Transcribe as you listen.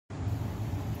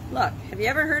Look, have you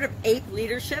ever heard of ape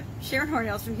leadership? Sharon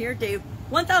Horne-Ellstrom here, day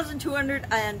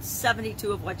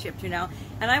 1,272 of What You Up To Now.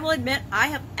 And I will admit, I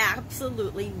have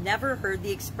absolutely never heard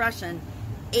the expression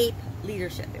ape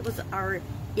leadership. It was our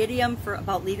idiom for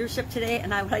about leadership today,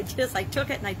 and what I did is I took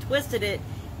it and I twisted it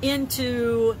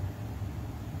into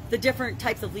the different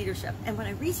types of leadership. And when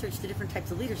I researched the different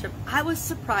types of leadership, I was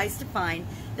surprised to find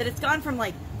that it's gone from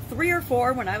like 3 or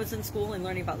 4 when I was in school and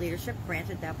learning about leadership,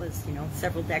 granted that was,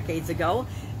 several decades ago,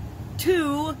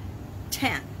 to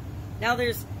 10. Now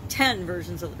there's 10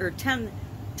 versions of, or 10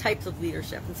 types of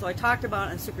leadership. And so I talked about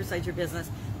on Supersize Your Business,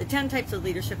 the 10 types of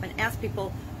leadership, and asked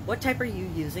people, what type are you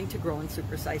using to grow and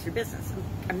supersize your business?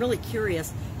 I'm really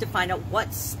curious to find out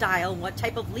what style, what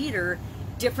type of leader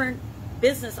different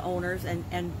business owners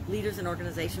and leaders and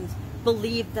organizations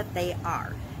believe that they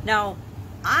are. Now,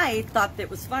 I thought that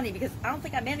was funny because I don't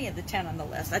think I'm any of the 10 on the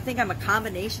list. I think I'm a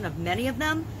combination of many of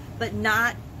them, but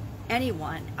not any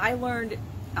one. I learned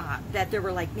that there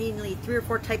were like mainly 3 or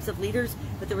 4 types of leaders,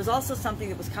 but there was also something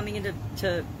that was coming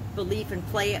into belief and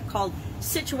play called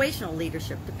situational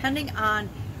leadership. Depending on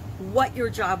what your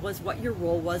job was, what your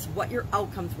role was, what your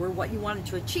outcomes were, what you wanted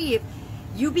to achieve,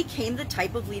 you became the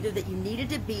type of leader that you needed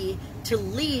to be to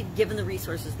lead given the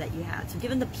resources that you had. So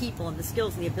given the people and the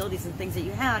skills and the abilities and things that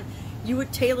you had, you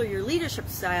would tailor your leadership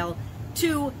style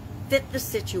to fit the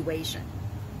situation.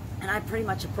 And I pretty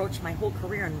much approached my whole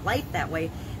career and life that way.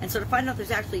 And so to find out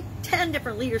there's actually 10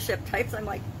 different leadership types, I'm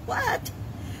like, what?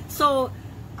 So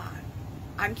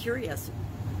I'm curious.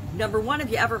 Number one, have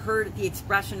you ever heard the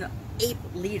expression ape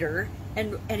leader?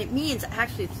 And it means,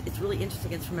 actually, it's really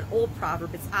interesting. It's from an old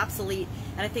proverb. It's obsolete,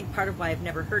 and I think part of why I've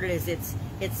never heard it is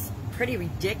it's pretty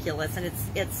ridiculous, and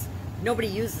it's nobody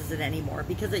uses it anymore,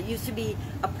 because it used to be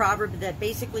a proverb that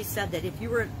basically said that if you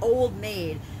were an old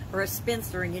maid or a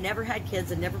spinster and you never had kids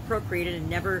and never procreated and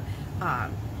never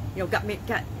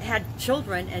had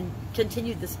children and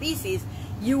continued the species,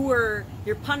 your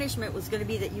punishment was going to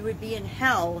be that you would be in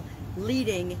hell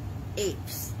leading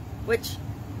apes, which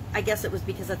I guess it was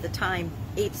because at the time,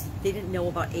 apes, they didn't know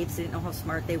about apes, they didn't know how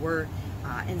smart they were,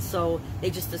 and so they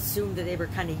just assumed that they were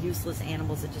kind of useless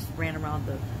animals that just ran around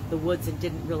the woods and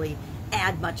didn't really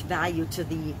add much value to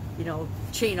the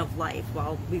chain of life.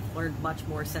 Well, we've learned much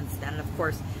more since then, and of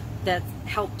course, that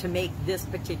helped to make this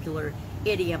particular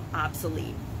idiom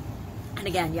obsolete. And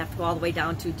again, you have to go all the way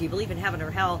down to, do you believe in heaven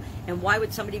or hell, and why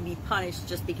would somebody be punished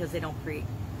just because they don't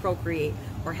procreate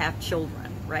or have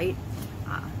children, right?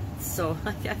 So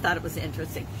I thought it was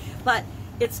interesting, but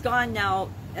it's gone now.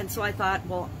 And so I thought,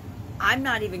 well, I'm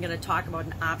not even going to talk about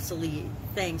an obsolete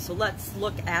thing. So let's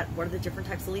look at what are the different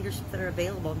types of leadership that are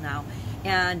available now.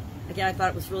 And again, I thought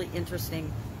it was really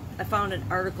interesting. I found an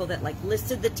article that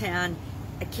listed the 10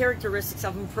 characteristics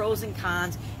of them, pros and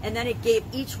cons, and then it gave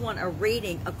each one a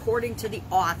rating according to the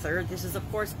author. This is,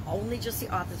 of course, only just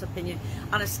the author's opinion,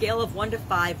 on a scale of 1 to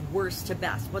 5, worst to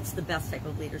best. What's the best type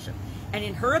of leadership? And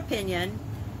in her opinion,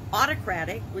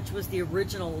 autocratic, which was the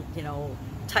original,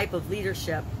 type of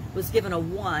leadership, was given a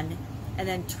 1, and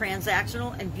then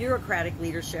transactional and bureaucratic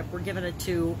leadership were given a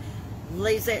 2,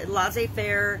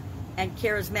 laissez-faire and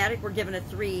charismatic were given a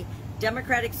 3,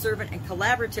 democratic, servant, and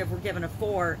collaborative were given a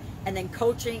 4, and then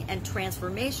coaching and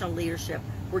transformational leadership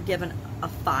were given a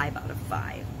 5 out of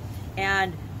 5.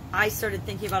 And I started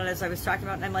thinking about it as I was talking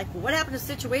about it, and I'm like, well, what happened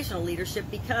to situational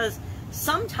leadership? Because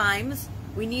sometimes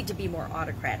we need to be more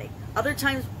autocratic. Other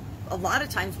times, a lot of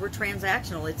times, we're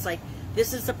transactional. It's like,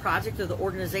 this is the project or the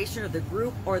organization or the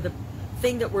group or the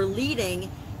thing that we're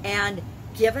leading, and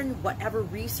given whatever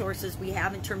resources we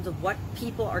have in terms of what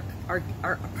people are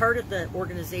a part of the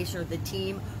organization or the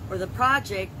team or the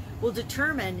project, will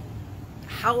determine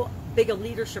how big a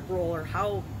leadership role or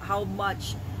how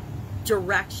much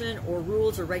direction or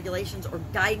rules or regulations or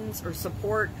guidance or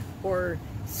support or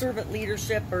servant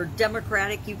leadership or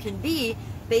democratic you can be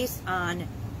based on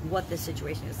what the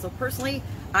situation is. So personally,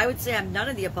 I would say I'm none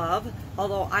of the above,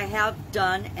 although I have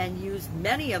done and used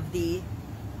many of the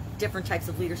different types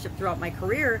of leadership throughout my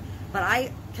career, but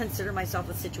I consider myself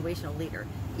a situational leader.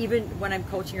 Even when I'm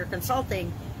coaching or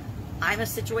consulting, I'm a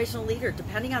situational leader.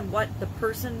 Depending on what the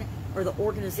person or the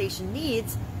organization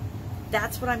needs,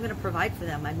 that's what I'm going to provide for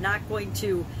them. I'm not going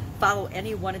to follow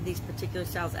any one of these particular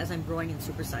styles as I'm growing and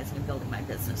supersizing and building my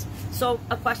business. So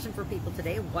a question for people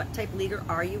today: what type of leader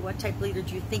are you? What type of leader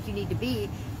do you think you need to be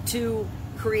to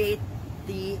create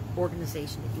the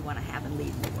organization that you want to have and lead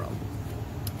in the world?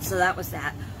 So that was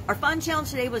that. Our fun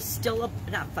challenge today was still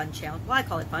not fun challenge. Well, I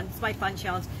call it fun. It's my fun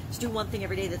challenge. Just do one thing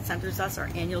every day that centers us. Our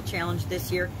annual challenge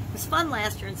this year. It was fun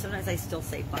last year, and sometimes I still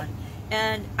say fun.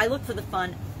 And I look for the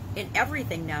fun in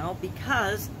everything now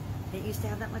because I didn't used to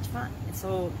have that much fun. And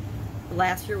so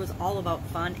last year was all about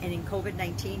fun, and in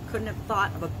COVID-19, couldn't have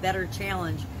thought of a better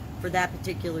challenge for that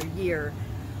particular year.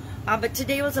 But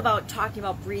today was about talking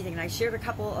about breathing, and I shared a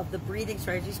couple of the breathing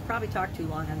strategies. Probably talked too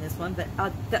long on this one, but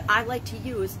that I like to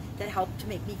use that help to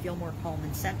make me feel more calm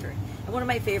and centered. And one of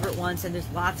my favorite ones, and there's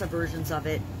lots of versions of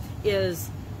it, is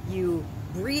you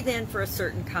breathe in for a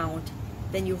certain count,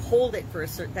 then you hold it for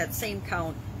that same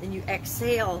count, then you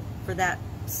exhale for that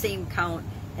same count,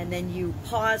 and then you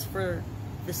pause for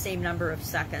the same number of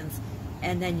seconds,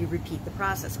 and then you repeat the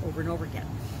process over and over again.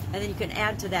 And then you can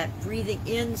add to that breathing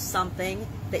in something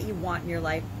that you want in your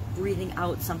life, breathing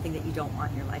out something that you don't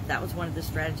want in your life. That was one of the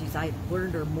strategies I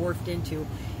learned or morphed into.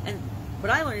 And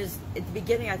what I learned is, at the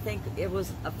beginning, I think it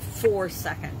was a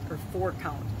 4-second or 4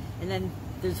 count. And then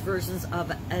there's versions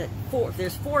of 4.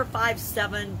 There's 4, 5,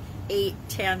 7, 8,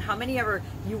 10, how many ever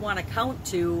you want to count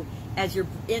to as you're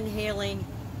inhaling,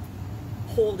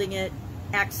 holding it,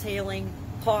 exhaling,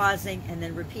 pausing, and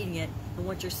then repeating it, and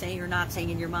what you're saying or not saying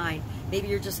in your mind. Maybe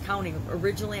you're just counting.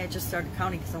 Originally, I just started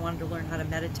counting because I wanted to learn how to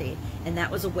meditate, and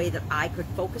that was a way that I could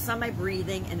focus on my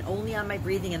breathing and only on my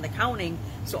breathing and the counting,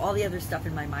 so all the other stuff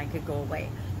in my mind could go away.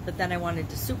 But then I wanted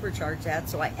to supercharge that,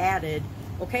 so I added,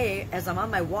 okay, as I'm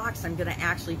on my walks, I'm going to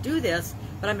actually do this,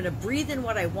 but I'm going to breathe in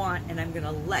what I want, and I'm going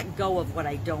to let go of what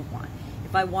I don't want.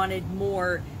 If I wanted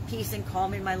more peace and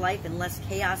calm in my life and less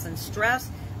chaos and stress,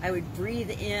 I would breathe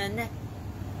in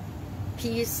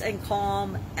peace and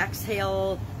calm,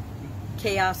 exhale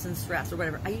chaos and stress, or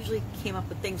whatever. I usually came up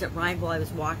with things that rhymed while I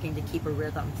was walking to keep a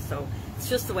rhythm. So it's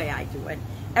just the way I do it.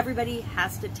 Everybody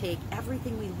has to take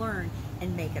everything we learn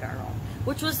and make it our own,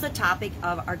 which was the topic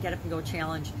of our Get Up and Go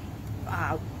challenge.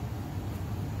 I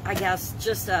guess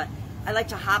just I like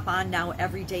to hop on now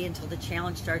every day until the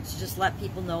challenge starts to just let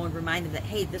people know and remind them that,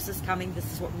 hey, this is coming,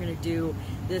 this is what we're going to do,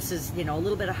 this is, you know, a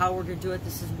little bit of how we're going to do it,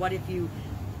 this is what if you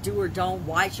do or don't,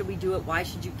 why should we do it, why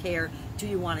should you care, do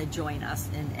you want to join us,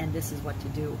 and this is what to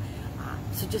do.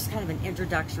 So just kind of an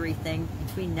introductory thing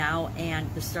between now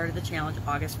and the start of the challenge,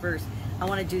 August 1st. I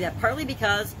want to do that partly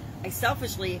because I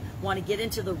selfishly want to get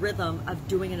into the rhythm of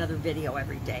doing another video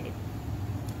every day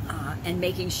and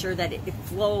making sure that it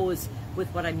flows with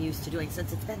what I'm used to doing.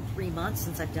 Since it's been 3 months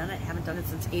since I've done it, I haven't done it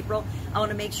since April, I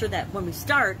want to make sure that when we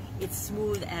start, it's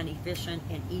smooth and efficient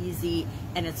and easy,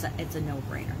 and it's a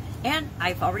no-brainer. And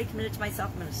I've already committed to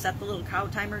myself, I'm going to set the little cow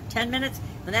timer, 10 minutes.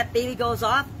 When that baby goes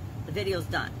off, the video's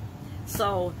done.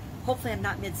 So hopefully I'm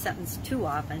not mid-sentence too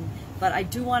often, but I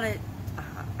do want to,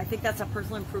 I think that's a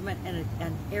personal improvement, and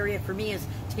an area for me is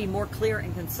to be more clear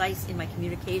and concise in my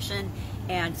communication,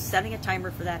 and setting a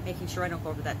timer for that, making sure I don't go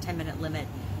over that 10-minute limit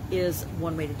is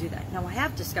one way to do that. Now, I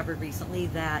have discovered recently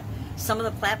that some of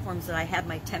the platforms that I had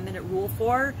my 10-minute rule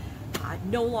for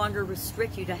no longer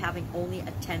restrict you to having only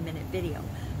a 10-minute video.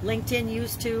 LinkedIn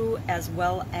used to, as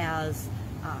well as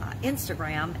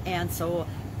Instagram, and so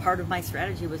part of my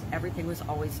strategy was everything was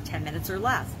always 10 minutes or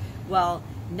less. Well,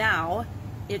 now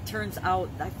it turns out,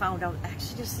 I found out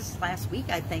actually just this last week,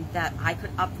 I think, that I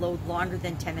could upload longer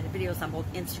than 10-minute videos on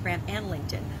both Instagram and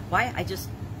LinkedIn. Why?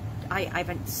 I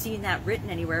haven't seen that written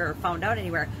anywhere or found out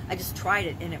anywhere. I just tried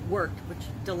it and it worked, which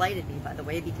delighted me, by the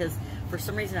way, because for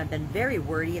some reason I've been very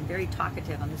wordy and very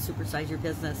talkative on the Supersize Your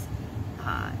Business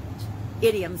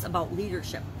idioms about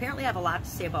leadership. Apparently I have a lot to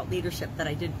say about leadership that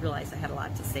I didn't realize I had a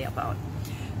lot to say about.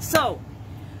 So,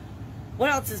 what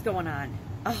else is going on?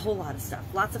 A whole lot of stuff.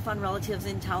 Lots of fun relatives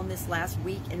in town this last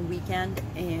week and weekend,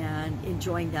 and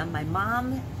enjoying them. My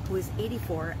mom, who is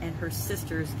 84, and her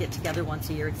sisters get together once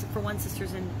a year, except for one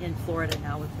sister's in Florida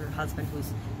now with her husband,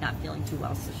 who's not feeling too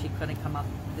well, so she couldn't come up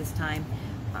this time.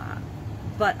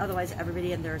 But otherwise,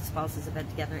 everybody and their spouses have been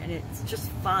together, and it's just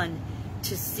fun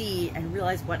to see and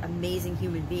realize what amazing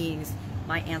human beings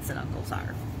my aunts and uncles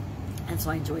are. And so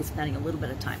I enjoy spending a little bit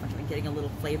of time with them and getting a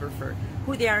little flavor for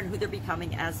who they are and who they're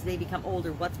becoming as they become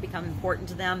older, what's become important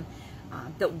to them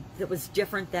that was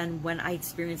different than when I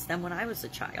experienced them when I was a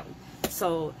child.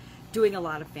 So doing a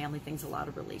lot of family things, a lot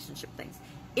of relationship things.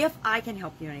 If I can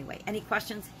help you in any way, any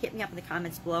questions, hit me up in the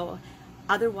comments below.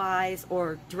 Otherwise,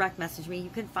 or direct message me.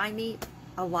 You can find me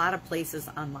a lot of places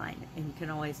online, and you can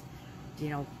always, you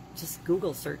know, just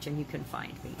Google search and you can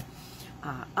find me.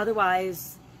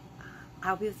 Otherwise,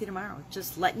 I'll be with you tomorrow.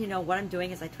 Just letting you know what I'm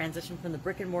doing as I transition from the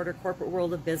brick and mortar corporate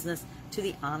world of business to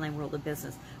the online world of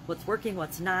business. What's working,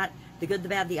 what's not, the good, the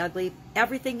bad, the ugly,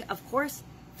 everything, of course,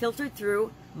 filtered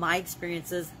through my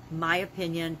experiences, my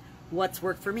opinion, what's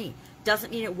worked for me.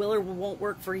 Doesn't mean it will or won't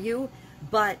work for you,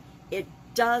 but it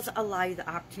does allow you the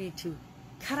opportunity to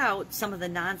cut out some of the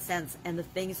nonsense and the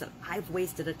things that I've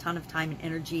wasted a ton of time and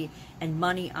energy and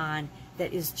money on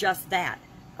that is just that,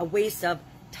 a waste of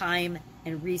time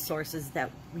and resources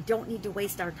that we don't need to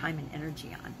waste our time and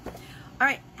energy on. All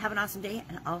right, have an awesome day,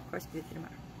 and I'll, of course, be with you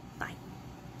tomorrow.